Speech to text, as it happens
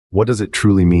What does it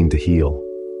truly mean to heal?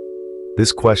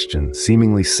 This question,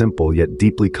 seemingly simple yet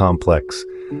deeply complex,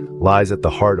 lies at the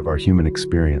heart of our human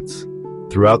experience.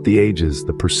 Throughout the ages,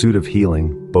 the pursuit of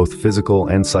healing, both physical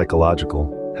and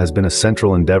psychological, has been a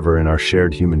central endeavor in our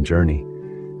shared human journey.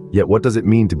 Yet what does it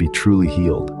mean to be truly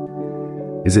healed?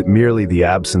 Is it merely the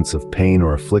absence of pain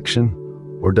or affliction,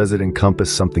 or does it encompass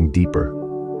something deeper,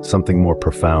 something more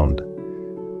profound?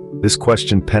 This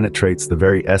question penetrates the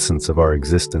very essence of our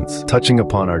existence, touching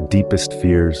upon our deepest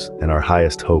fears and our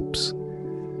highest hopes.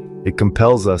 It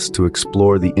compels us to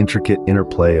explore the intricate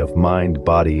interplay of mind,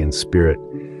 body, and spirit,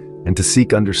 and to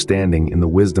seek understanding in the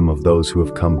wisdom of those who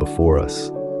have come before us.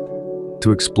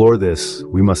 To explore this,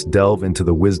 we must delve into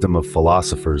the wisdom of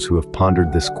philosophers who have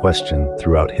pondered this question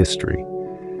throughout history.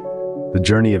 The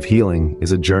journey of healing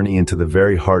is a journey into the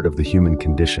very heart of the human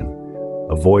condition,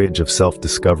 a voyage of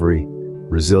self-discovery,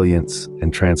 resilience,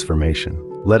 and transformation.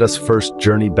 Let us first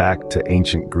journey back to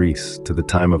ancient Greece, to the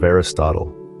time of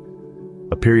Aristotle,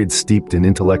 a period steeped in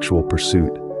intellectual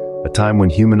pursuit, a time when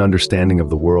human understanding of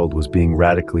the world was being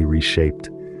radically reshaped.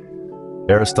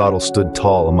 Aristotle stood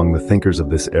tall among the thinkers of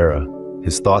this era,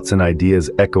 his thoughts and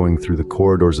ideas echoing through the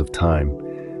corridors of time,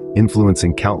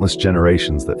 influencing countless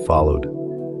generations that followed.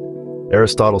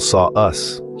 Aristotle saw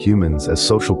us, humans, as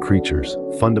social creatures,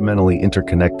 fundamentally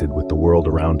interconnected with the world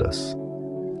around us.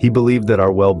 He believed that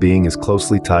our well-being is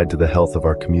closely tied to the health of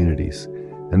our communities,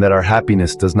 and that our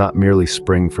happiness does not merely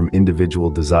spring from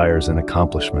individual desires and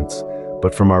accomplishments,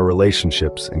 but from our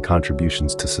relationships and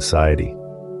contributions to society.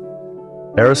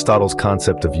 Aristotle's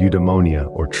concept of eudaimonia,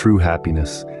 or true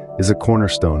happiness, is a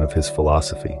cornerstone of his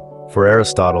philosophy. For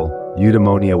Aristotle,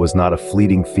 eudaimonia was not a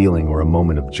fleeting feeling or a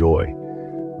moment of joy.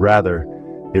 Rather,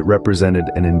 it represented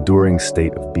an enduring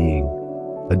state of being,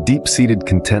 a deep-seated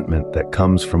contentment that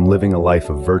comes from living a life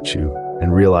of virtue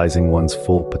and realizing one's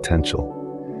full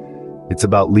potential. It's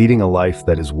about leading a life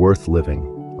that is worth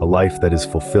living, a life that is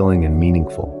fulfilling and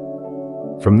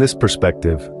meaningful. From this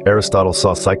perspective, Aristotle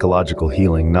saw psychological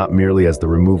healing not merely as the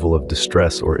removal of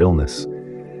distress or illness.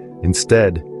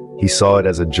 Instead, he saw it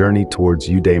as a journey towards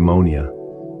eudaimonia,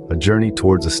 a journey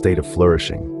towards a state of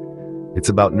flourishing. It's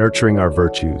about nurturing our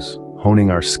virtues,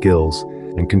 honing our skills,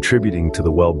 and contributing to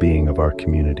the well-being of our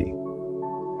community.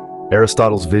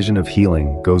 Aristotle's vision of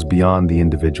healing goes beyond the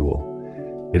individual.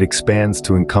 It expands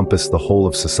to encompass the whole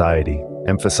of society,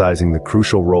 emphasizing the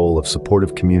crucial role of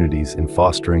supportive communities in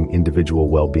fostering individual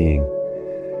well-being.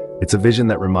 It's a vision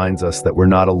that reminds us that we're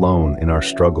not alone in our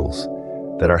struggles,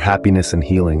 that our happiness and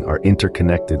healing are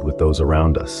interconnected with those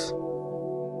around us.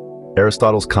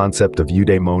 Aristotle's concept of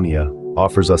eudaimonia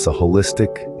offers us a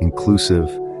holistic, inclusive,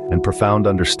 and profound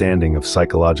understanding of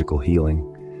psychological healing.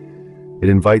 It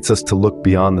invites us to look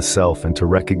beyond the self and to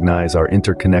recognize our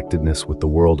interconnectedness with the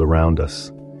world around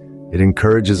us. It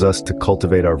encourages us to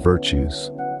cultivate our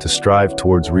virtues, to strive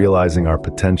towards realizing our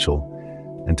potential,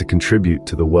 and to contribute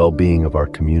to the well-being of our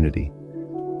community.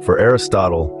 For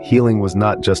Aristotle, healing was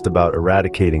not just about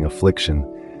eradicating affliction,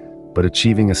 but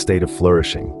achieving a state of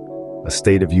flourishing, a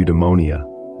state of eudaimonia,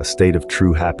 a state of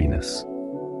true happiness.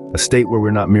 A state where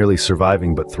we're not merely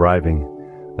surviving but thriving,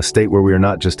 a state where we are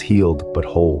not just healed but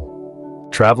whole.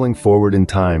 Traveling forward in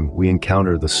time, we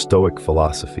encounter the Stoic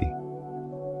philosophy.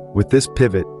 With this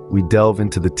pivot, we delve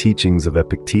into the teachings of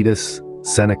Epictetus,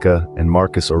 Seneca, and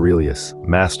Marcus Aurelius,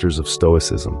 masters of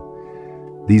Stoicism.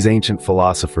 These ancient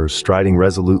philosophers, striding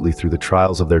resolutely through the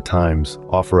trials of their times,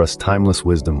 offer us timeless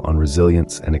wisdom on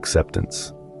resilience and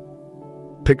acceptance.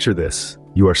 Picture this: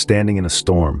 you are standing in a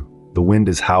storm, the wind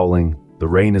is howling, the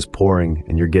rain is pouring,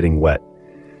 and you're getting wet.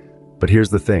 But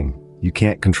here's the thing, you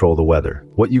can't control the weather.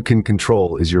 What you can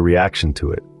control is your reaction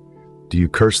to it. Do you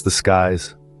curse the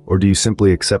skies, or do you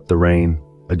simply accept the rain,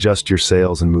 adjust your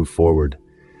sails, and move forward?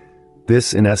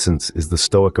 This, in essence, is the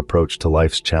Stoic approach to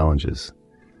life's challenges.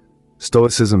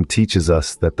 Stoicism teaches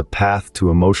us that the path to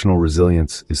emotional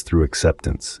resilience is through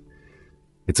acceptance.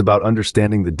 It's about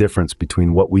understanding the difference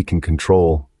between what we can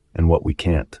control and what we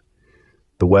can't.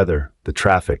 The weather, the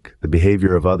traffic, the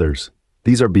behavior of others,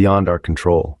 these are beyond our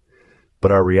control.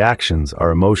 But our reactions,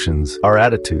 our emotions, our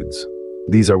attitudes,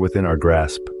 these are within our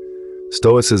grasp.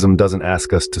 Stoicism doesn't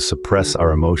ask us to suppress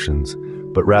our emotions,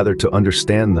 but rather to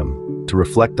understand them, to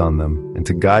reflect on them, and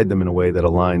to guide them in a way that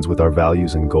aligns with our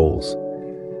values and goals.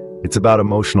 It's about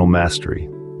emotional mastery,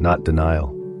 not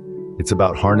denial. It's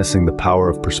about harnessing the power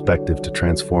of perspective to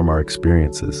transform our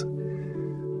experiences.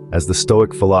 As the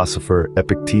Stoic philosopher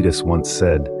Epictetus once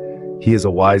said, "He is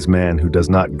a wise man who does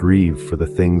not grieve for the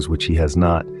things which he has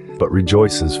not, but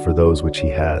rejoices for those which he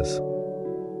has."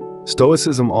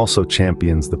 Stoicism also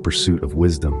champions the pursuit of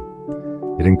wisdom.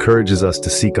 It encourages us to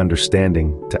seek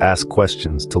understanding, to ask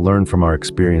questions, to learn from our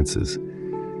experiences.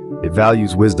 It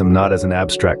values wisdom not as an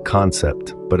abstract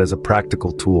concept, but as a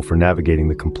practical tool for navigating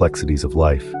the complexities of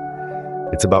life.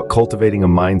 It's about cultivating a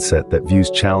mindset that views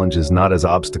challenges not as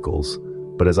obstacles,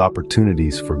 but as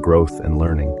opportunities for growth and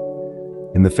learning.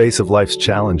 In the face of life's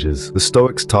challenges, the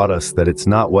Stoics taught us that it's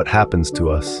not what happens to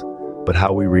us, but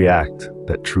how we react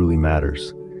that truly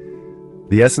matters.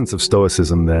 The essence of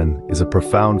Stoicism, then, is a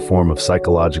profound form of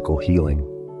psychological healing,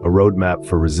 a roadmap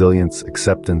for resilience,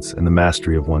 acceptance, and the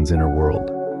mastery of one's inner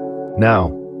world. Now,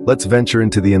 let's venture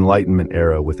into the Enlightenment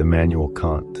era with Immanuel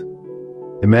Kant.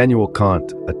 Immanuel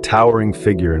Kant, a towering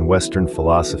figure in Western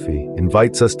philosophy,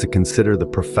 invites us to consider the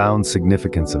profound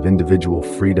significance of individual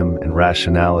freedom and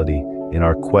rationality in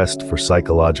our quest for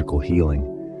psychological healing.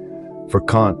 For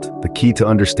Kant, the key to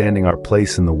understanding our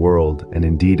place in the world, and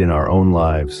indeed in our own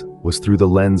lives, was through the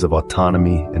lens of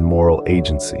autonomy and moral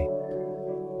agency.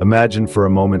 Imagine for a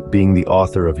moment being the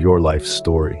author of your life's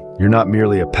story. You're not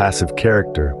merely a passive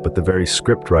character, but the very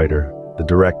scriptwriter, the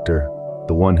director,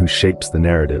 the one who shapes the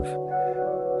narrative.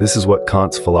 This is what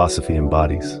Kant's philosophy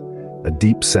embodies, a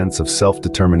deep sense of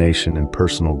self-determination and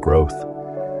personal growth.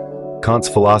 Kant's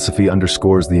philosophy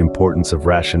underscores the importance of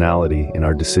rationality in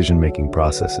our decision-making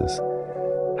processes.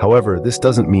 However, this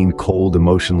doesn't mean cold,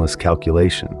 emotionless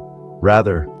calculation.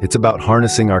 Rather, it's about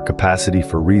harnessing our capacity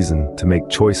for reason to make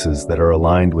choices that are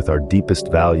aligned with our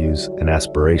deepest values and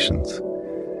aspirations.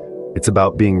 It's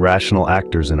about being rational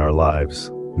actors in our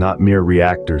lives, not mere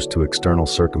reactors to external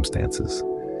circumstances.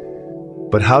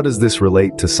 But how does this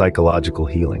relate to psychological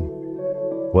healing?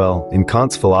 Well, in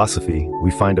Kant's philosophy, we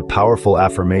find a powerful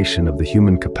affirmation of the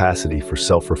human capacity for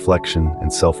self-reflection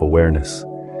and self-awareness.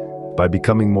 By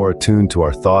becoming more attuned to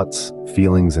our thoughts,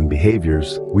 feelings, and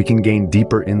behaviors, we can gain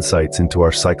deeper insights into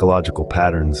our psychological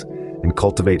patterns and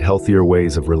cultivate healthier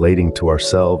ways of relating to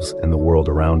ourselves and the world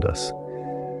around us.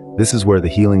 This is where the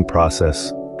healing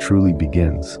process truly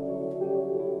begins.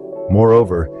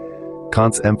 Moreover,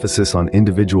 Kant's emphasis on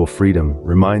individual freedom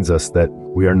reminds us that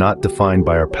we are not defined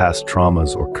by our past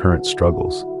traumas or current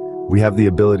struggles. We have the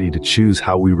ability to choose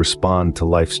how we respond to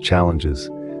life's challenges,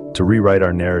 to rewrite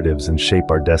our narratives and shape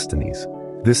our destinies.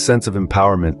 This sense of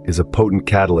empowerment is a potent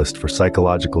catalyst for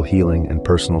psychological healing and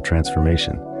personal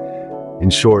transformation. In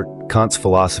short, Kant's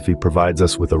philosophy provides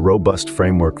us with a robust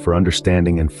framework for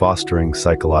understanding and fostering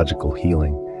psychological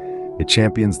healing. It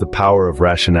champions the power of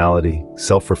rationality,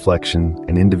 self-reflection,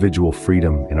 and individual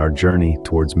freedom in our journey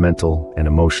towards mental and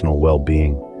emotional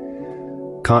well-being.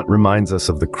 Kant reminds us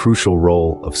of the crucial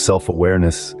role of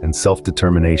self-awareness and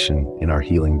self-determination in our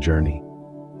healing journey.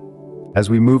 As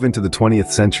we move into the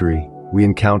 20th century, we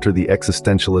encounter the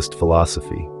existentialist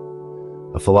philosophy,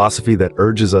 a philosophy that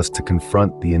urges us to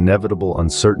confront the inevitable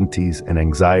uncertainties and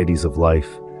anxieties of life,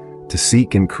 to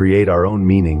seek and create our own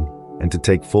meaning, and to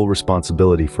take full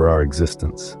responsibility for our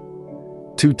existence.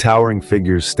 Two towering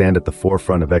figures stand at the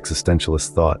forefront of existentialist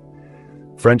thought: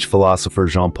 French philosopher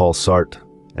Jean-Paul Sartre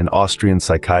and Austrian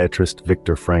psychiatrist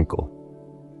Viktor Frankl.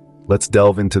 Let's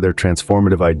delve into their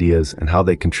transformative ideas and how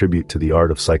they contribute to the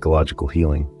art of psychological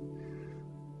healing.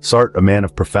 Sartre, a man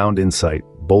of profound insight,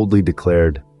 boldly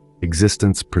declared,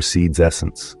 "Existence precedes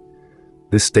essence."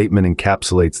 This statement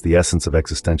encapsulates the essence of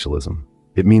existentialism.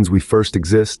 It means we first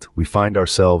exist, we find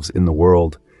ourselves in the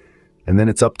world, and then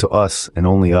it's up to us and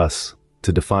only us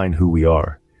to define who we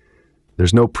are.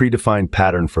 There's no predefined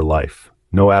pattern for life,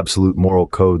 no absolute moral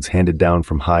codes handed down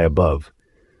from high above.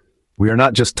 We are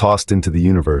not just tossed into the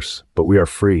universe, but we are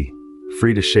free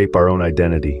to shape our own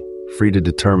identity, free to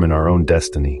determine our own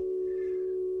destiny.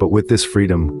 But with this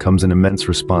freedom comes an immense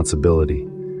responsibility.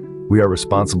 We are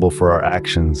responsible for our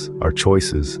actions, our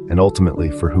choices, and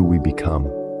ultimately for who we become.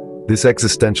 This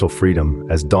existential freedom,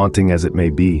 as daunting as it may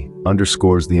be,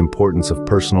 underscores the importance of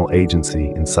personal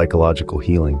agency in psychological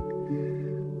healing.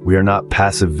 We are not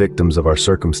passive victims of our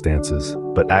circumstances,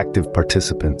 but active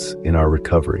participants in our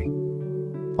recovery.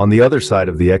 On the other side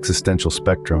of the existential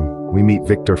spectrum, we meet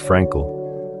Viktor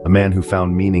Frankl, a man who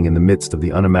found meaning in the midst of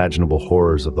the unimaginable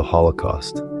horrors of the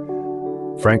Holocaust.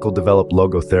 Frankl developed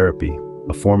logotherapy,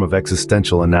 a form of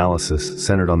existential analysis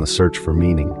centered on the search for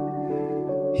meaning.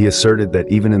 He asserted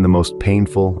that even in the most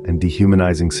painful and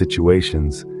dehumanizing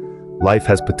situations, life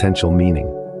has potential meaning.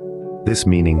 This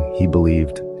meaning, he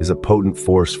believed, is a potent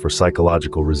force for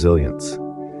psychological resilience.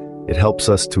 It helps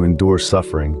us to endure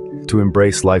suffering, to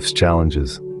embrace life's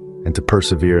challenges, and to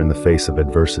persevere in the face of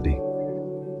adversity.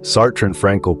 Sartre and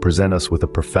Frankl present us with a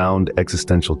profound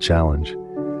existential challenge.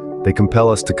 They compel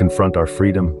us to confront our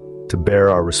freedom, to bear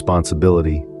our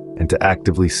responsibility, and to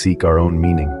actively seek our own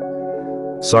meaning.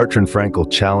 Sartre and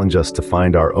Frankl challenge us to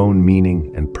find our own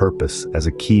meaning and purpose as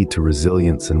a key to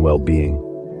resilience and well-being.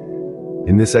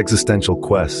 In this existential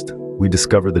quest, we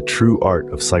discover the true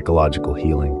art of psychological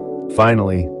healing.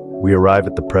 Finally, we arrive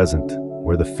at the present,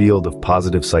 where the field of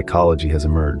positive psychology has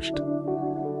emerged.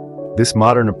 This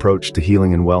modern approach to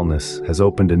healing and wellness has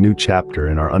opened a new chapter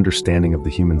in our understanding of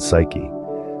the human psyche,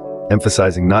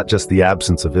 emphasizing not just the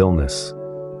absence of illness,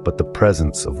 but the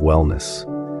presence of wellness.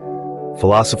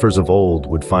 Philosophers of old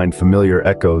would find familiar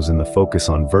echoes in the focus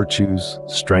on virtues,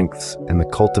 strengths, and the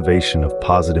cultivation of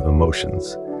positive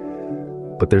emotions.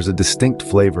 But there's a distinct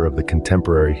flavor of the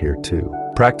contemporary here too.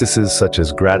 Practices such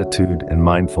as gratitude and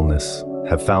mindfulness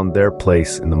have found their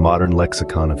place in the modern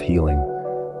lexicon of healing,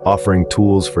 offering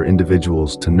tools for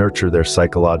individuals to nurture their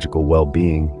psychological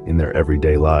well-being in their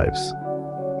everyday lives.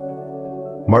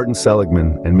 Martin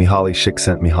Seligman and Mihaly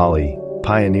Csikszentmihalyi,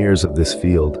 pioneers of this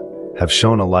field, have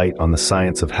shone a light on the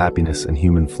science of happiness and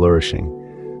human flourishing,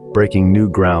 breaking new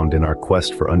ground in our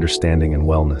quest for understanding and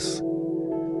wellness.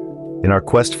 In our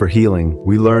quest for healing,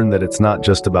 we learn that it's not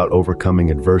just about overcoming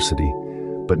adversity,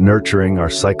 but nurturing our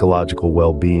psychological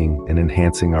well-being and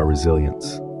enhancing our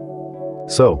resilience.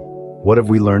 So, what have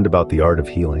we learned about the art of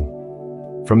healing?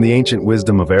 From the ancient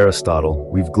wisdom of Aristotle,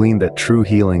 we've gleaned that true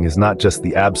healing is not just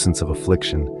the absence of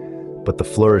affliction, but the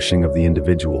flourishing of the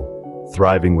individual,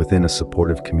 thriving within a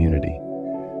supportive community.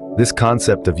 This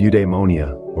concept of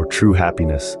eudaimonia, or true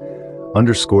happiness,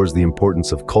 underscores the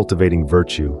importance of cultivating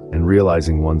virtue and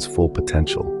realizing one's full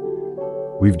potential.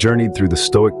 We've journeyed through the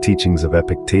Stoic teachings of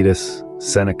Epictetus,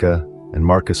 Seneca, and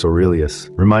Marcus Aurelius,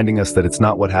 reminding us that it's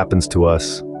not what happens to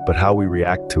us, but how we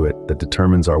react to it that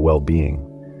determines our well-being.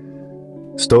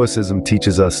 Stoicism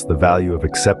teaches us the value of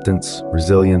acceptance,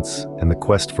 resilience, and the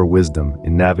quest for wisdom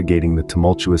in navigating the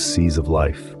tumultuous seas of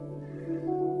life.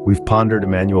 We've pondered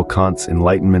Immanuel Kant's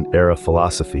Enlightenment-era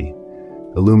philosophy,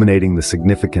 illuminating the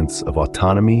significance of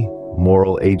autonomy,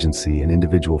 moral agency, and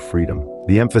individual freedom.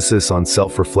 The emphasis on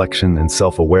self-reflection and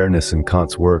self-awareness in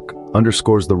Kant's work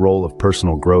underscores the role of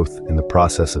personal growth in the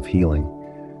process of healing.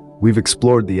 We've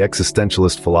explored the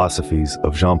existentialist philosophies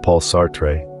of Jean-Paul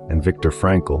Sartre and Viktor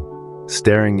Frankl,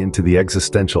 staring into the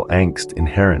existential angst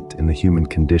inherent in the human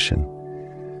condition.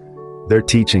 Their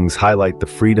teachings highlight the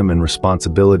freedom and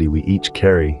responsibility we each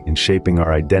carry in shaping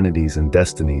our identities and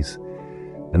destinies,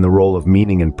 and the role of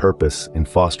meaning and purpose in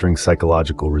fostering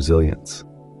psychological resilience.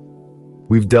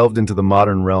 We've delved into the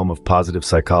modern realm of positive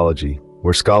psychology,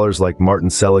 where scholars like Martin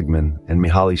Seligman and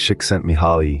Mihaly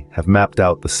Csikszentmihalyi have mapped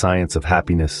out the science of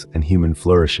happiness and human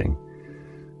flourishing.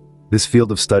 This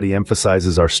field of study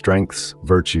emphasizes our strengths,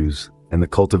 virtues, and the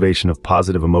cultivation of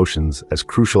positive emotions as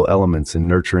crucial elements in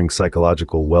nurturing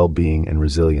psychological well-being and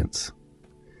resilience.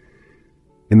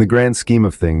 In the grand scheme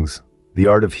of things, the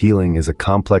art of healing is a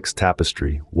complex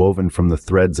tapestry woven from the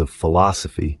threads of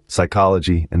philosophy,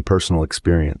 psychology, and personal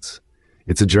experience.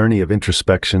 It's a journey of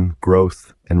introspection,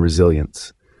 growth, and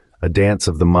resilience, a dance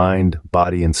of the mind,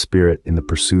 body, and spirit in the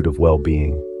pursuit of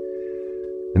well-being.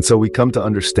 And so we come to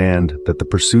understand that the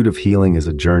pursuit of healing is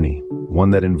a journey,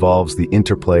 one that involves the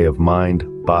interplay of mind,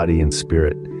 body, and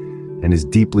spirit, and is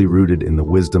deeply rooted in the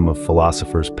wisdom of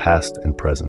philosophers past and present.